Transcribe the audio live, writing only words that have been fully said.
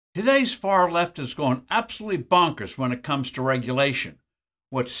Today's far left has gone absolutely bonkers when it comes to regulation.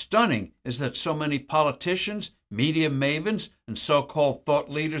 What's stunning is that so many politicians, media mavens, and so-called thought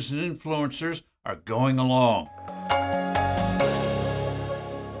leaders and influencers are going along.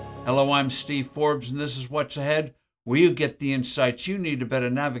 Hello, I'm Steve Forbes, and this is What's Ahead, where you get the insights you need to better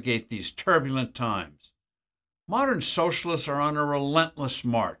navigate these turbulent times. Modern socialists are on a relentless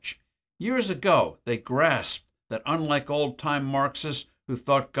march. Years ago, they grasped that unlike old-time Marxists who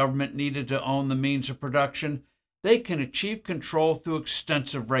thought government needed to own the means of production, they can achieve control through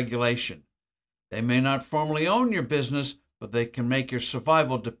extensive regulation. They may not formally own your business, but they can make your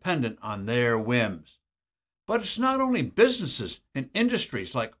survival dependent on their whims. But it's not only businesses and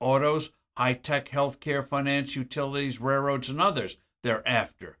industries like autos, high-tech healthcare, finance, utilities, railroads, and others they're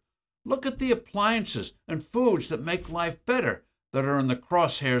after. Look at the appliances and foods that make life better that are in the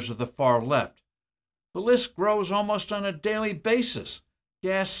crosshairs of the far left. The list grows almost on a daily basis.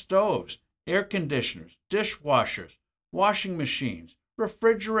 Gas stoves, air conditioners, dishwashers, washing machines,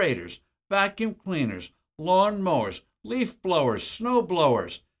 refrigerators, vacuum cleaners, lawn mowers, leaf blowers, snow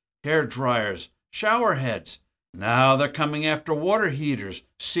blowers, hair dryers, shower heads. Now they're coming after water heaters,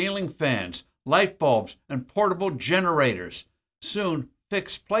 ceiling fans, light bulbs, and portable generators. Soon,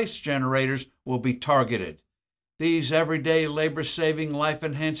 fixed-place generators will be targeted. These everyday labor-saving,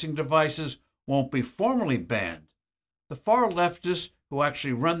 life-enhancing devices won't be formally banned. The far leftists who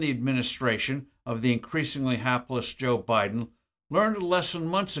actually run the administration of the increasingly hapless Joe Biden learned a lesson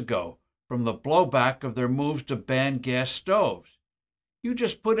months ago from the blowback of their moves to ban gas stoves. You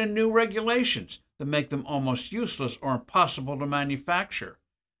just put in new regulations that make them almost useless or impossible to manufacture.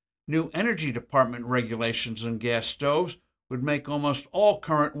 New Energy Department regulations on gas stoves would make almost all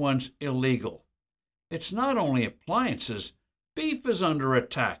current ones illegal. It's not only appliances. Beef is under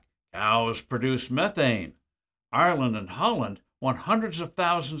attack. Cows produce methane. Ireland and Holland want hundreds of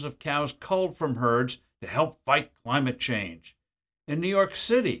thousands of cows culled from herds to help fight climate change. In New York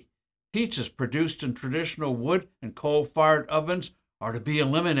City, pizzas produced in traditional wood and coal-fired ovens are to be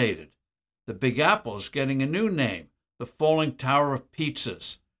eliminated. The Big Apple is getting a new name, the Falling Tower of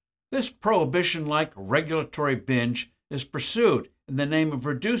Pizzas. This prohibition-like regulatory binge is pursued in the name of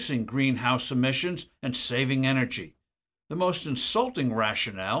reducing greenhouse emissions and saving energy. The most insulting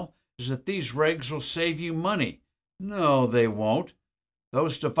rationale is that these regs will save you money. No, they won't.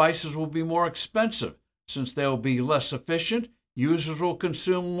 Those devices will be more expensive. Since they will be less efficient, users will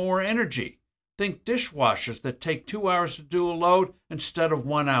consume more energy. Think dishwashers that take 2 hours to do a load instead of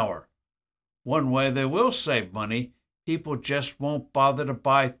 1 hour. One way they will save money, people just won't bother to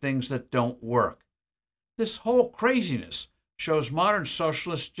buy things that don't work. This whole craziness shows modern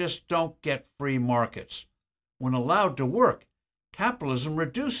socialists just don't get free markets. When allowed to work, capitalism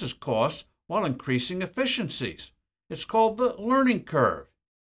reduces costs while increasing efficiencies. It's called the learning curve.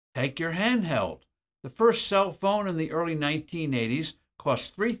 Take your handheld. The first cell phone in the early 1980s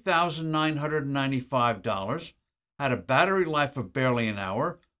cost $3,995, had a battery life of barely an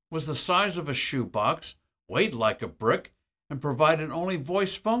hour, was the size of a shoebox, weighed like a brick, and provided only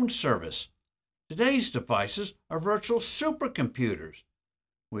voice phone service. Today's devices are virtual supercomputers.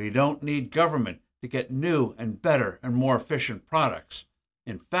 We don't need government to get new and better and more efficient products.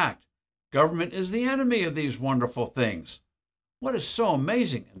 In fact, government is the enemy of these wonderful things. What is so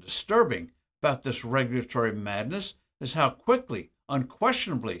amazing and disturbing about this regulatory madness is how quickly,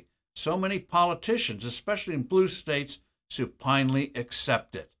 unquestionably, so many politicians, especially in blue states, supinely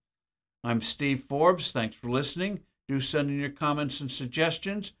accept it. I'm Steve Forbes. Thanks for listening. Do send in your comments and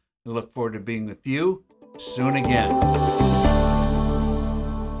suggestions. I look forward to being with you soon again.